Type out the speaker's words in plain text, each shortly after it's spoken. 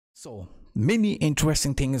So many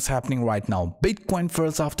interesting things happening right now. Bitcoin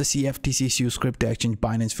falls after CFTC sues crypto exchange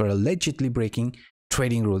Binance for allegedly breaking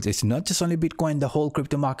trading rules. It's not just only Bitcoin, the whole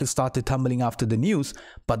crypto market started tumbling after the news,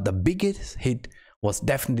 but the biggest hit was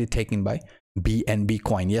definitely taken by BNB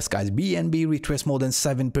coin. Yes guys, BNB retraced more than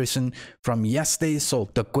 7% from yesterday. So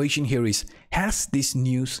the question here is, has this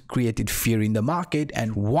news created fear in the market,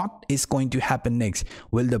 and what is going to happen next?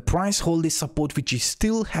 Will the price hold this support which is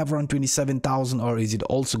still have around 27,000, or is it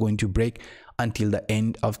also going to break until the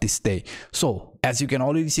end of this day? So as you can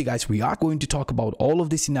already see guys, we are going to talk about all of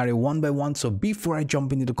this scenario one by one. So before I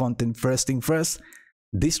jump into the content, first thing first,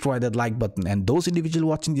 destroy that like button, and those individuals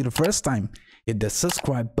watching you the first time, hit the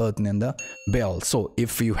subscribe button and the bell. So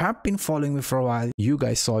if you have been following me for a while, you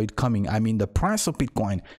guys saw it coming. I mean, the price of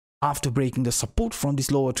Bitcoin after breaking the support from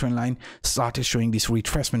this lower trend line started showing this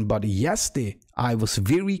retracement. But yesterday I was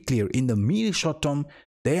very clear, in the medium short term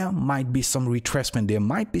there might be some retracement, there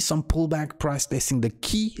might be some pullback, price testing the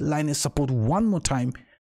key line of support one more time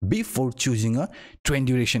before choosing a trend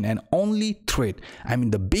duration and only trade. I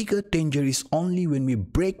mean, the bigger danger is only when we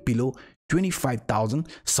break below 25,000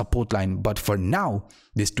 support line. But for now,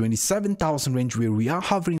 this 27,000 range where we are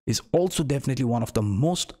hovering is also definitely one of the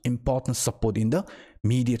most important support in the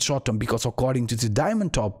immediate short term, because according to the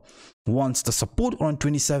diamond top, once the support around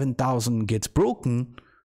 27,000 gets broken,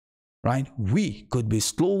 right, we could be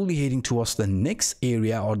slowly heading towards the next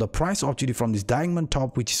area or the price opportunity from this diamond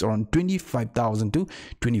top, which is around 25,000 to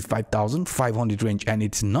 25,500 range. And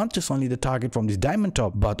it's not just only the target from this diamond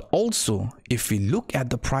top, but also if we look at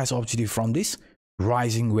the price opportunity from this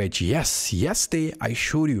rising wedge. Yes, yesterday I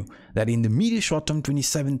showed you that in the medium short term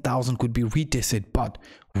 27,000 could be retested, but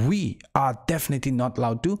we are definitely not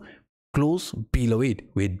allowed to close below it.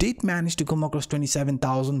 We did manage to come across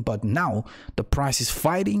 27,000, but now the price is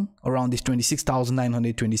fighting around this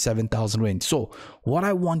 26,900, 27,000 range. So what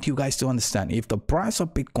I want you guys to understand, if the price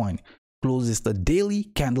of Bitcoin closes the daily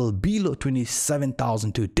candle below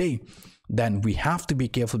 27,000 today, then we have to be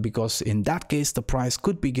careful, because in that case the price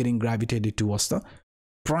could be getting gravitated towards the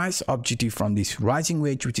price objective from this rising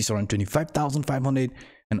wedge, which is around 25,500,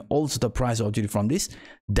 and also the price objective from this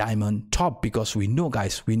diamond top, because we know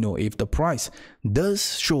guys, we know if the price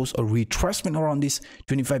does shows a retracement around this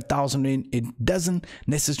 25,000 range, it doesn't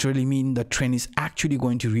necessarily mean the trend is actually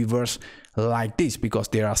going to reverse like this, because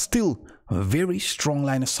there are still a very strong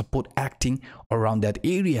line of support acting around that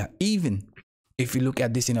area. Even if you look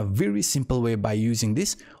at this in a very simple way by using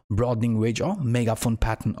this broadening wedge or megaphone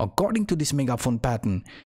pattern, according to this megaphone pattern,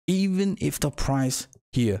 even if the price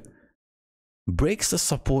here breaks the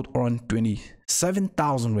support around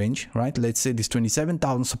 27,000 range, right, let's say this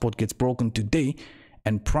 27,000 support gets broken today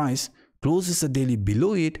and price closes the daily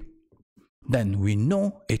below it, then we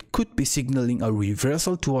know it could be signaling a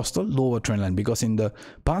reversal towards the lower trend line, because in the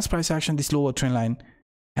past price action this lower trend line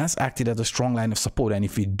has acted as a strong line of support. And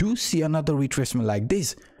if we do see another retracement like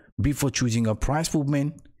this before choosing a price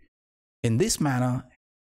movement in this manner,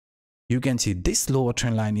 you can see this lower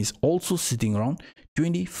trend line is also sitting around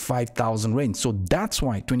 25,000 range. So that's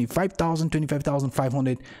why 25,000,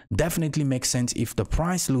 25,500 definitely makes sense if the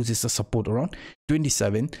price loses the support around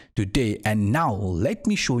 27 today. And now let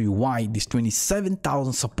me show you why this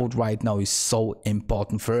 27,000 support right now is so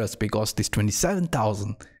important for us, because this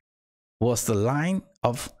 27,000 was the line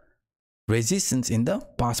of resistance in the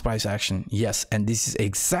past price action. Yes, and this is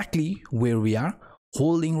exactly where we are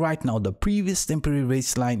holding right now. The previous temporary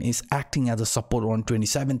raise line is acting as a support around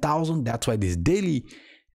 27,000. That's why this daily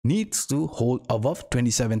needs to hold above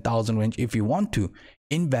 27,000 range if you want to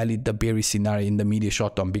invalidate the bearish scenario in the medium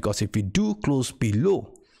short term, because if we do close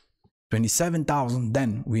below 27,000,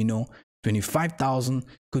 then we know 25,000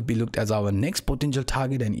 could be looked as our next potential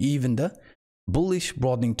target, and even the bullish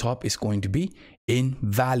broadening top is going to be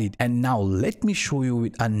invalid. And now let me show you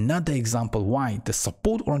with another example why the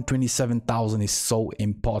support around 27,000 is so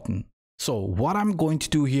important. So what I'm going to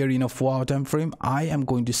do here in a 4-hour time frame, I am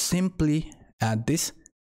going to simply add this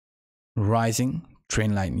rising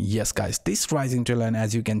trend line. Yes guys, this rising trend line,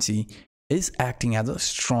 as you can see, is acting as a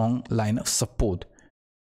strong line of support.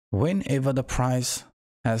 Whenever the price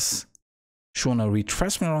has shown a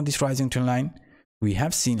retracement around this rising trend line, we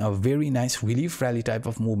have seen a very nice relief rally type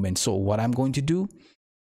of movement. So what I'm going to do,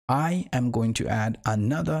 I am going to add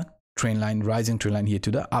another trend line, rising trend line here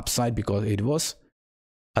to the upside, because it was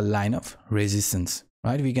a line of resistance,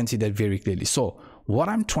 right? We can see that very clearly. So what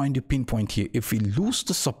I'm trying to pinpoint here, if we lose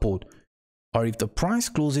the support, or if the price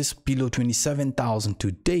closes below 27,000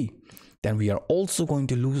 today, then we are also going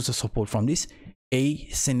to lose the support from this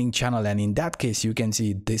ascending channel, and in that case you can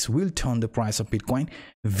see this will turn the price of Bitcoin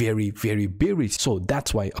very bearish. So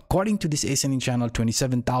that's why according to this ascending channel,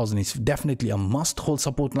 27,000 is definitely a must hold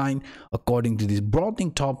support line. According to this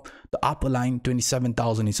broadening top, the upper line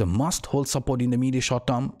 27,000 is a must hold support in the medium short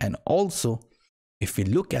term. And also if we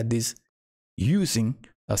look at this using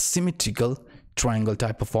a symmetrical triangle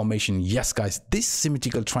type of formation, yes guys, this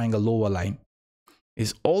symmetrical triangle lower line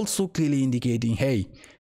is also clearly indicating, hey,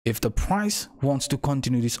 if the price wants to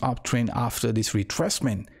continue this uptrend after this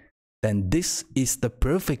retracement, then this is the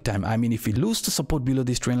perfect time. I mean, if we lose the support below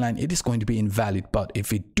this trend line, it is going to be invalid. But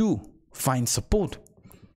if we do find support,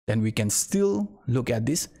 then we can still look at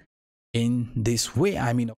this in this way.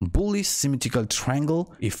 I mean, bullish symmetrical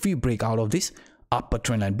triangle if we break out of this upper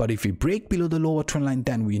trend line. But if we break below the lower trend line,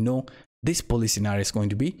 then we know this bullish scenario is going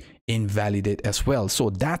to be invalidated as well.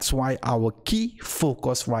 So that's why our key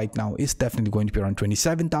focus right now is definitely going to be around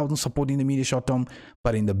 27,000 support in the medium short term.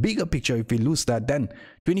 But in the bigger picture, if we lose that, then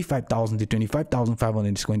 25,000 to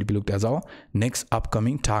 25,500 is going to be looked as our next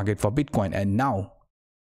upcoming target for Bitcoin. And now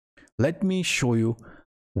let me show you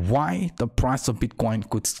why the price of Bitcoin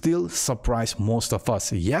could still surprise most of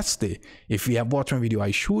us. Yesterday, if you have watched my video,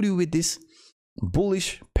 I showed you with this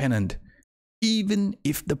bullish pennant. Even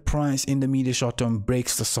if the price in the medium short term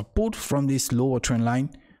breaks the support from this lower trend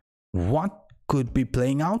line, what could be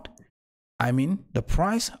playing out? I mean, the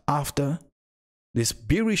price after this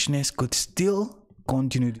bearishness could still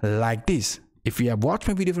continue like this. If you have watched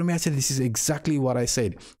my video from yesterday, this is exactly what I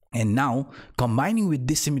said. And now combining with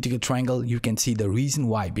this symmetrical triangle, you can see the reason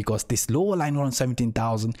why, because this lower line around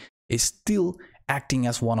 17,000 is still acting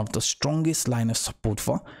as one of the strongest line of support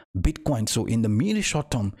for Bitcoin. So in the medium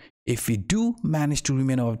short term, if we do manage to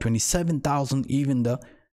remain above 27,000, even the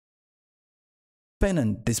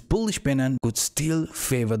pennant, this bullish pennant, could still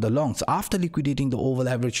favor the longs. After liquidating the over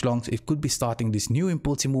leverage longs, it could be starting this new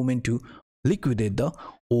impulsive movement to liquidate the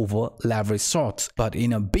over leverage shorts. But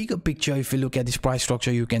in a bigger picture, if you look at this price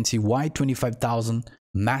structure, you can see why 25,000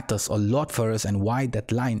 matters a lot for us and why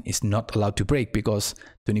that line is not allowed to break, because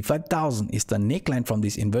 25,000 is the neckline from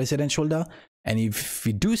this inverse head and shoulder. And if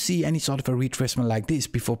we do see any sort of a retracement like this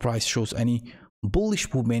before price shows any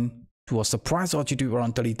bullish movement towards the price objective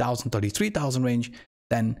around 30,000, 33,000 range,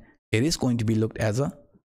 then it is going to be looked as a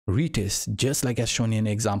retest, just like as shown in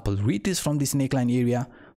an example, retest from this neckline area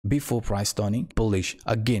before price turning bullish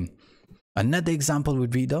again. Another example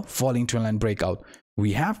would be the falling trendline breakout.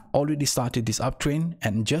 We have already started this uptrend,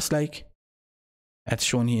 and just like as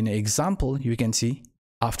shown here in an example, you can see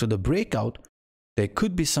after the breakout, there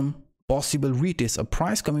could be some possible retest, a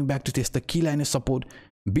price coming back to test the key line of support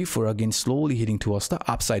before again slowly heading towards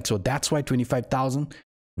the upside. So that's why 25,000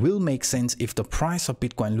 will make sense if the price of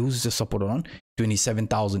Bitcoin loses the support around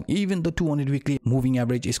 27,000. Even the 200 weekly moving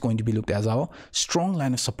average is going to be looked as our strong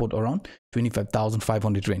line of support around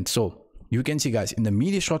 25,500 range. So you can see guys, in the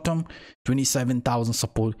medium short term, 27,000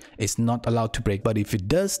 support is not allowed to break. But if it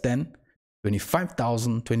does, then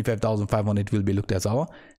 25,000, 25,500 will be looked as our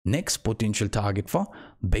next potential target for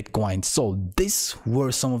Bitcoin. So these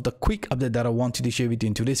were some of the quick updates that I wanted to share with you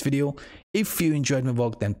in today's video. If you enjoyed my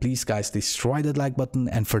work, then please guys, destroy that like button.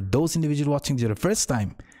 And for those individuals watching for the first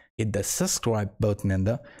time, hit the subscribe button and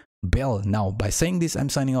the bell. Now, by saying this, I'm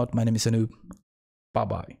signing out. My name is Anup.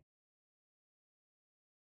 Bye-bye.